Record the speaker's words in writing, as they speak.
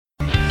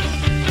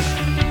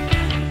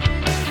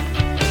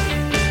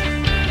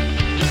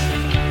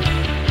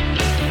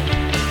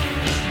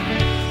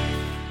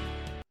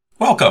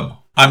Welcome.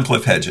 I'm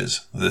Cliff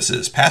Hedges. This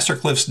is Pastor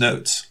Cliff's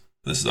Notes.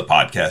 This is a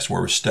podcast where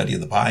we're studying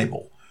the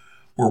Bible.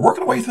 We're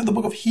working our way through the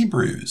book of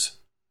Hebrews.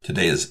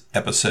 Today is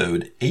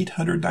episode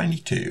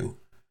 892,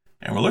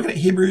 and we're looking at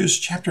Hebrews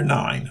chapter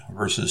 9,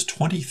 verses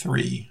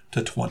 23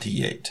 to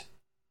 28.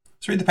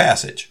 Let's read the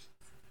passage.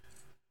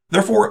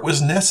 Therefore it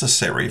was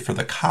necessary for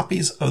the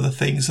copies of the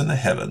things in the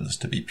heavens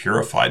to be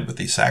purified with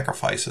these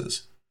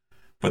sacrifices.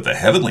 But the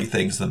heavenly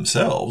things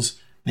themselves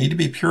need to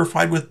be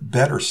purified with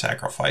better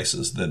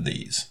sacrifices than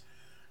these.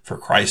 For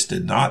Christ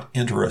did not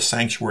enter a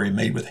sanctuary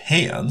made with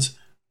hands,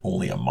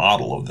 only a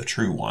model of the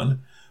true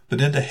one, but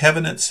into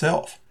heaven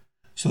itself,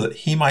 so that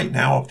he might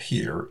now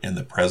appear in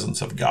the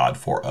presence of God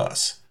for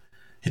us.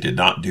 He did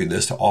not do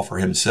this to offer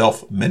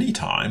himself many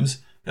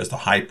times, as the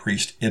high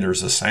priest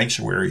enters a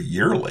sanctuary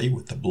yearly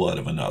with the blood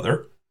of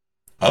another.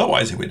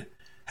 Otherwise he would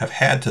have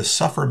had to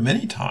suffer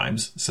many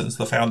times since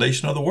the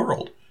foundation of the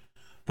world.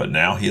 But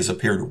now he has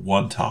appeared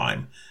one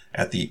time,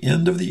 at the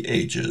end of the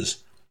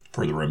ages,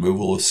 for the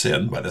removal of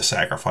sin by the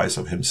sacrifice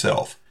of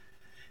himself.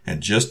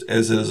 And just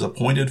as it is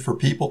appointed for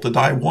people to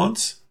die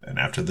once, and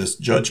after this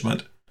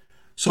judgment,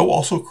 so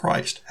also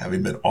Christ,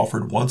 having been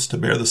offered once to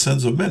bear the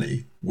sins of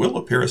many, will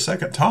appear a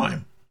second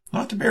time,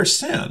 not to bear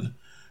sin,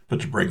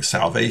 but to bring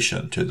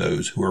salvation to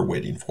those who are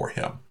waiting for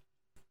him.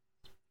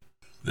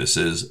 This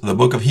is the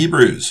book of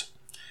Hebrews.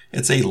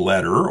 It's a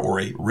letter or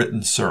a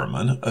written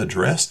sermon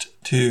addressed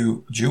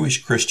to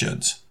Jewish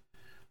Christians.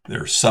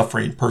 They're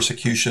suffering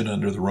persecution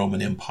under the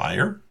Roman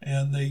Empire,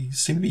 and they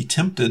seem to be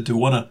tempted to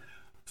want to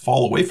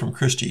fall away from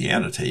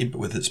Christianity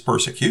with its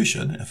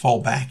persecution and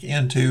fall back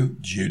into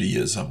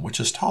Judaism,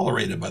 which is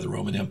tolerated by the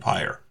Roman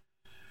Empire.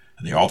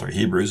 And the author of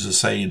Hebrews is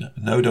saying,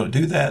 no, don't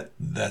do that.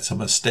 That's a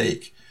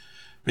mistake,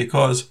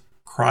 because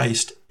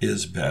Christ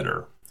is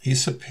better.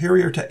 He's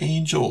superior to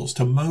angels,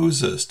 to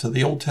Moses, to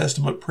the Old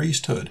Testament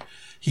priesthood.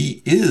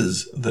 He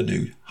is the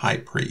new high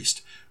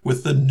priest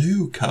with the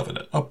new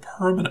covenant, a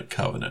permanent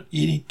covenant,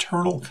 an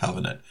eternal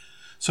covenant.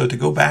 So to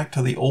go back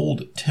to the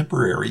old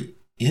temporary,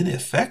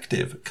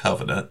 ineffective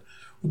covenant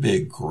would be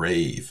a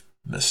grave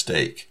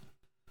mistake.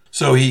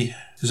 So he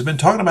has been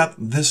talking about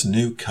this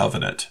new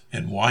covenant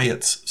and why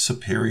it's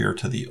superior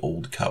to the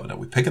old covenant.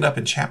 We pick it up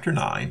in chapter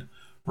 9,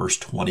 verse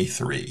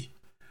 23.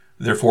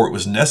 Therefore it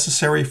was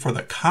necessary for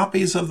the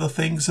copies of the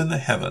things in the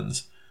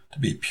heavens to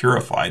be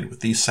purified with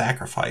these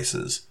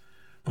sacrifices.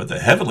 But the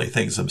heavenly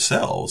things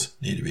themselves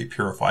need to be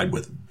purified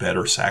with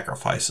better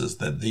sacrifices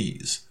than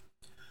these.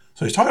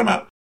 So he's talking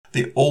about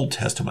the Old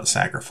Testament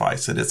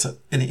sacrifice, that it's an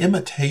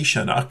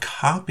imitation, a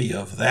copy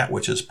of that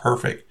which is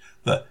perfect,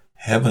 the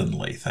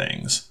heavenly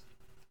things.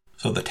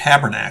 So the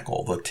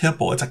tabernacle, the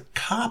temple, it's a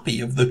copy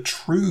of the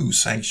true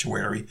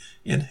sanctuary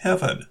in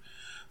heaven.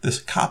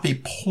 This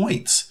copy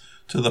points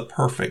to the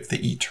perfect,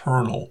 the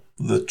eternal,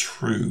 the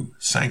true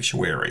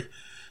sanctuary.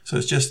 So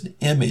it's just an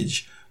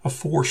image, a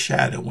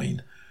foreshadowing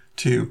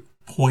to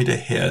point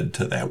ahead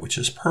to that which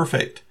is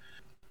perfect.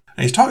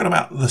 And he's talking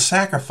about the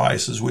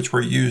sacrifices which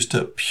were used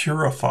to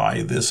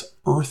purify this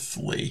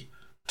earthly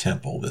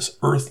temple, this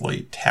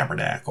earthly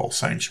tabernacle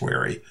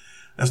sanctuary.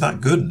 That's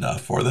not good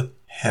enough for the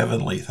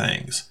heavenly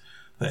things.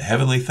 The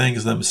heavenly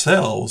things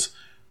themselves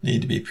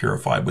need to be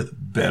purified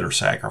with better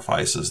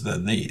sacrifices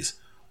than these.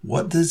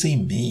 What does he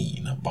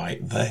mean by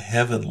the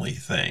heavenly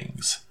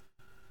things?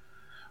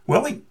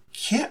 Well, he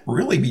can't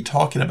really be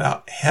talking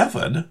about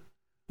heaven.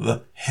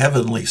 The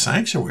heavenly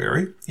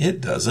sanctuary,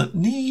 it doesn't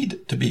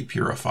need to be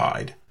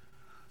purified.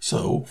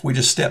 So if we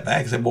just step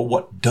back and say, well,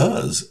 what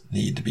does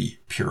need to be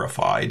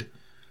purified?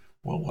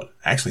 Well, what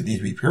actually needs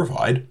to be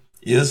purified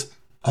is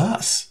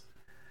us.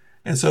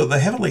 And so the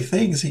heavenly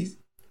things, he's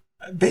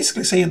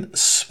basically saying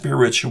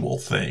spiritual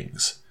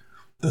things,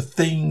 the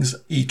things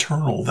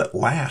eternal that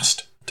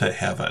last to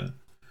heaven.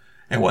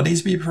 And what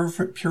needs to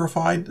be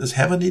purified? Does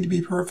heaven need to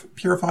be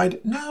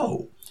purified?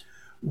 No.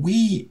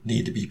 We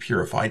need to be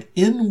purified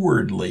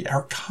inwardly.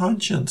 Our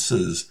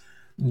consciences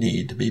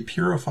need to be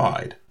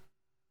purified.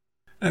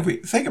 And if we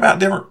think about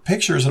different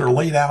pictures that are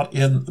laid out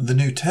in the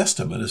New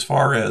Testament as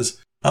far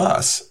as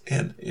us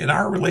and in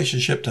our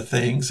relationship to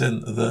things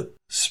and the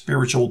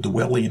spiritual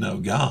dwelling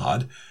of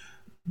God,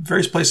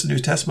 various places in the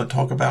New Testament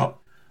talk about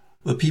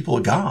the people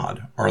of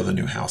God are the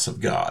new house of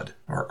God.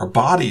 Our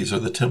bodies are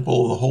the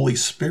temple of the Holy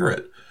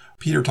Spirit.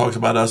 Peter talks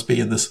about us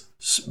being this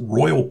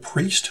royal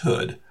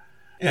priesthood.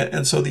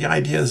 And so the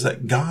idea is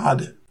that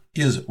God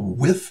is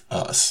with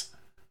us.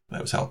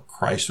 That was how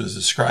Christ was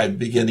described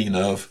beginning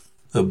of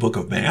the book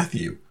of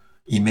Matthew.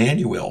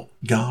 Emmanuel,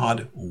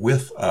 God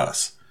with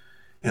us.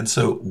 And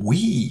so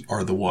we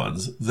are the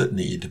ones that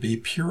need to be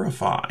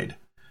purified.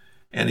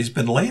 And he's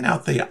been laying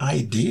out the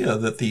idea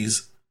that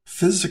these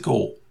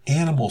physical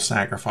animal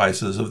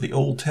sacrifices of the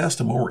Old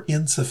Testament were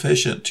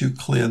insufficient to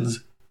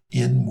cleanse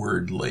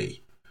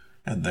inwardly.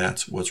 And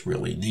that's what's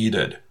really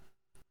needed.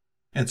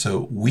 And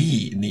so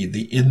we need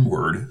the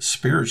inward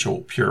spiritual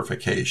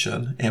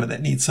purification, and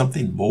that needs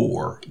something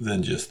more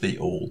than just the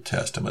Old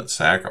Testament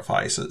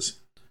sacrifices.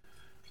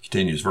 It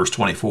continues, verse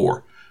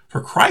 24. For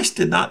Christ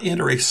did not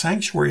enter a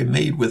sanctuary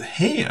made with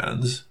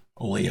hands,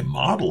 only a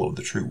model of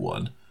the true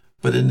one,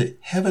 but in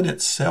heaven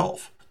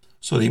itself,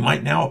 so that he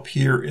might now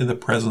appear in the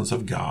presence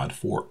of God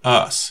for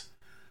us.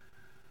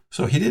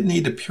 So he didn't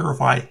need to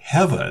purify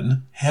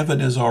heaven. Heaven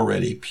is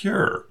already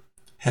pure.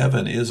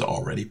 Heaven is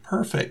already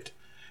perfect.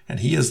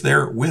 And he is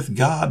there with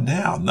God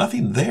now.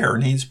 Nothing there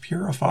needs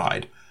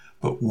purified.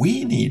 But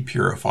we need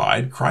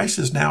purified. Christ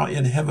is now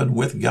in heaven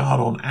with God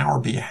on our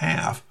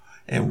behalf.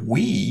 And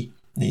we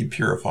need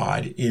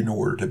purified in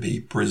order to be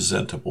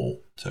presentable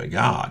to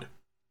God.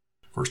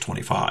 Verse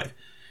 25.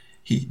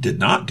 He did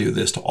not do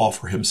this to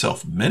offer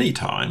himself many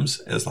times,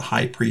 as the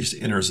high priest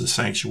enters the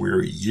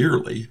sanctuary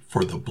yearly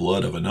for the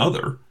blood of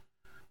another.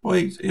 Well,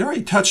 he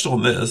already touched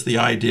on this, the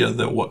idea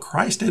that what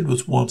Christ did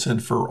was once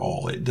and for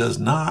all. It does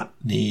not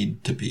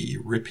need to be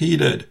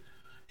repeated.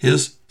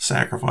 His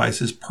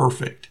sacrifice is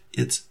perfect.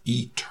 It's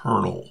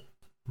eternal.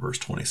 Verse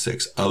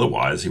 26,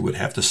 otherwise he would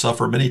have to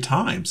suffer many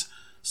times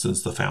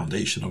since the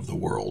foundation of the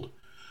world.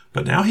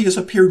 But now he has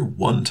appeared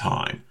one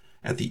time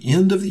at the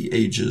end of the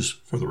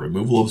ages for the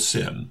removal of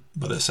sin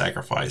by the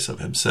sacrifice of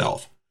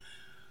himself.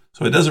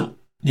 So it doesn't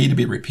need to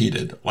be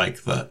repeated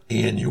like the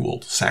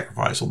annual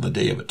sacrifice on the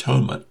Day of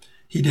Atonement.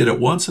 He did it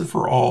once and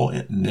for all.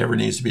 It never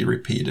needs to be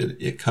repeated.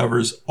 It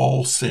covers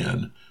all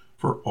sin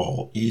for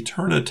all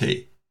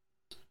eternity.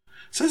 It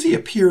says he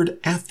appeared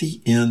at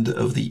the end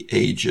of the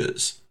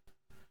ages.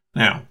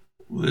 Now,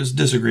 there's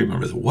disagreement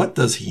with what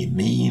does he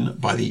mean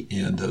by the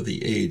end of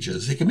the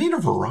ages. It can mean a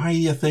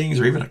variety of things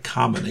or even a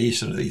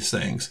combination of these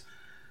things.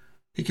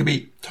 He could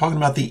be talking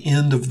about the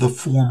end of the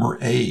former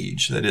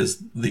age, that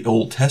is the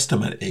Old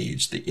Testament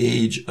age, the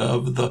age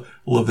of the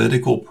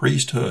Levitical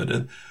priesthood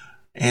and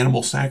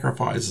animal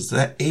sacrifices.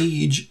 That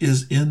age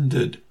is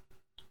ended.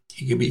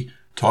 He could be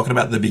talking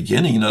about the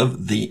beginning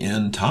of the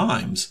end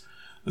times.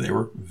 They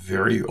were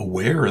very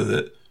aware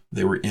that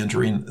they were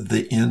entering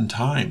the end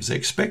times. They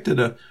expected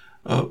a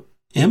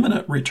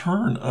imminent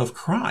return of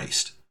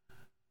Christ.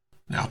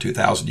 Now,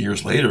 2,000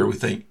 years later, we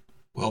think,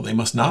 well, they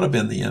must not have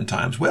been the end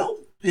times. Well,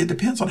 it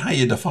depends on how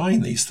you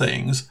define these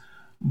things.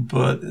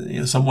 But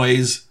in some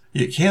ways,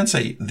 you can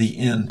say the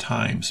end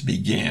times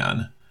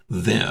began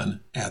then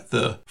at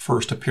the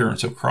first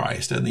appearance of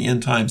Christ, and the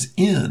end times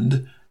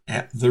end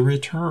at the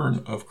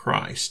return of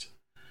Christ.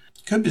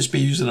 Could just be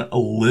using a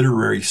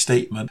literary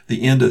statement,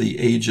 the end of the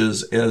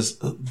ages, as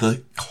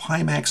the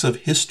climax of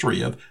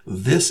history, of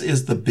this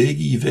is the big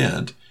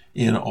event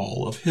in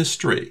all of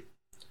history.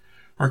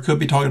 Or it could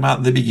be talking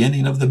about the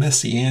beginning of the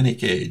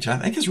Messianic age. I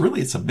think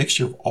it's a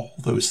mixture of all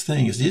those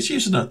things. He's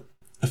using a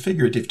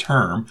figurative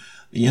term,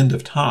 the end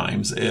of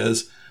times,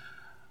 as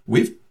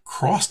we've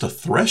crossed a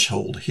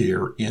threshold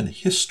here in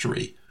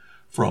history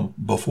from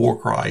before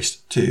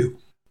Christ to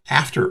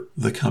after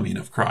the coming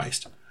of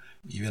Christ.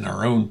 Even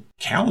our own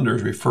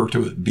calendars refer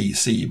to it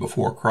BC,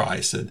 before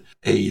Christ, and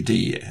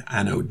AD,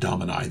 Anno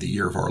Domini, the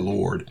year of our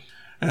Lord.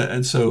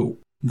 And so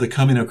the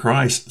coming of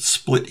Christ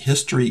split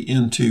history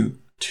into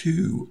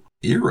two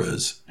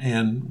eras,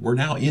 and we're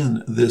now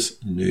in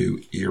this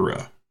new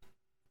era.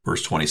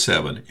 Verse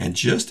 27, and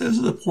just as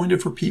it is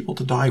appointed for people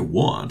to die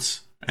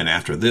once, and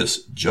after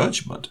this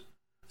judgment,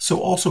 so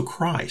also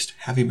Christ,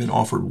 having been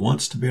offered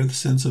once to bear the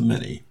sins of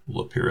many,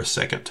 will appear a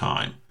second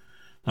time,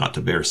 not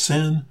to bear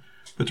sin,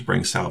 but to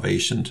bring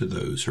salvation to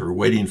those who are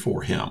waiting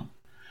for him.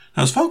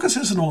 Now, his focus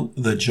isn't on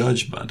the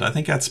judgment. I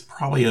think that's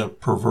probably a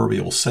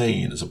proverbial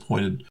saying, is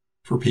appointed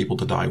for people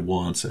to die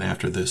once, and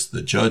after this,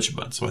 the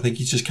judgment. So I think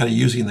he's just kind of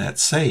using that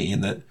saying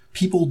that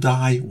people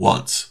die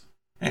once,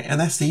 and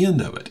that's the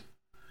end of it.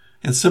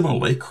 And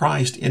similarly,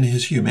 Christ in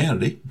his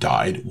humanity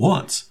died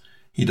once.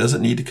 He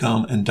doesn't need to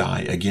come and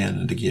die again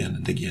and again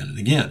and again and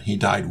again. He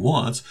died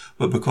once,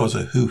 but because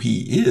of who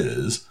he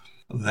is,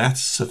 that's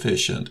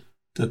sufficient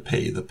to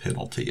pay the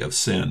penalty of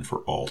sin for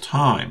all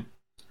time.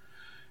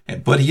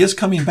 But he is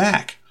coming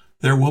back.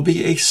 There will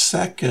be a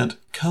second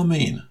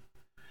coming.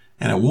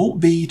 And it won't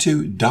be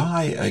to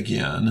die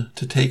again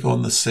to take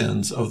on the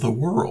sins of the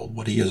world.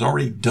 What he has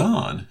already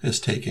done is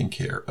taken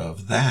care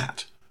of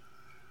that.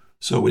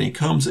 So when he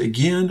comes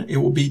again, it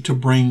will be to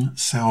bring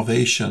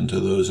salvation to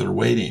those that are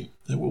waiting.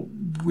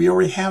 We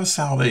already have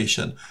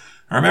salvation.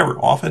 Now remember,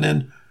 often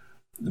in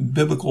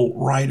biblical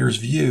writers'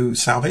 view,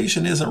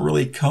 salvation isn't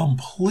really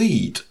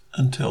complete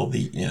until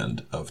the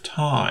end of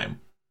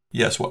time.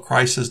 Yes, what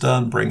Christ has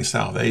done brings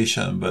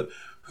salvation, but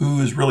who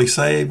is really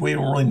saved? We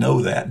don't really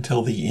know that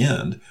until the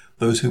end.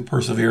 Those who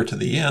persevere to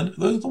the end,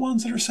 those are the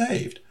ones that are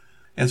saved.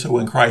 And so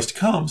when Christ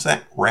comes,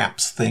 that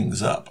wraps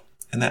things up.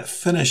 And that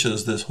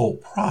finishes this whole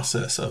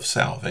process of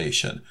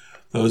salvation.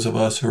 Those of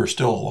us who are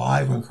still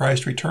alive when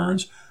Christ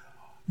returns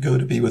go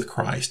to be with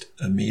Christ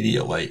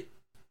immediately.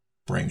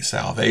 Bring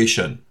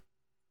salvation.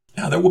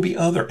 Now, there will be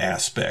other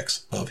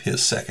aspects of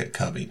his second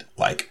coming,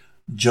 like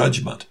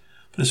judgment.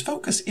 But his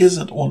focus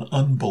isn't on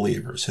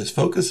unbelievers. His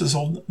focus is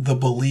on the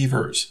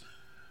believers.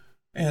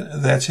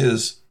 And that's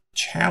his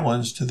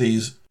challenge to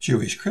these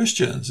Jewish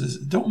Christians, is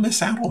don't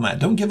miss out on that.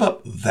 Don't give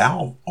up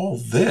all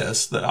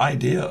this, the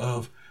idea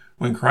of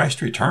when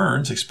Christ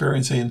returns,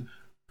 experiencing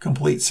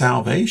complete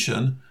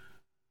salvation,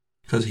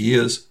 because he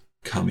is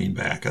coming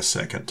back a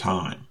second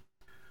time.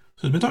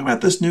 So he's been talking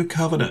about this new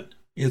covenant.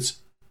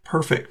 It's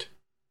perfect.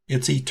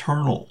 It's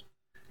eternal.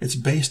 It's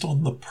based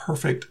on the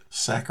perfect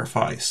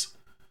sacrifice.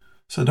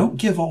 So don't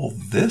give all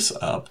this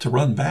up to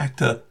run back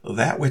to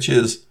that which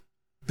has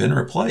been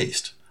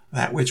replaced,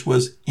 that which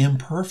was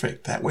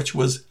imperfect, that which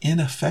was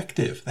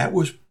ineffective,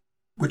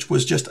 which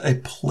was just a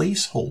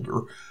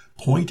placeholder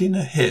pointing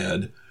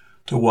ahead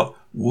to what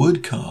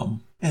would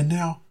come and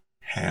now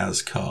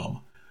has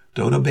come.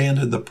 Don't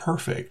abandon the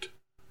perfect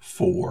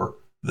for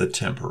the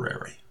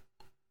temporary.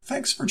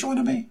 Thanks for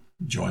joining me.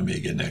 Join me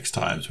again next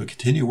time as we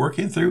continue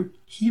working through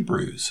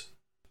Hebrews.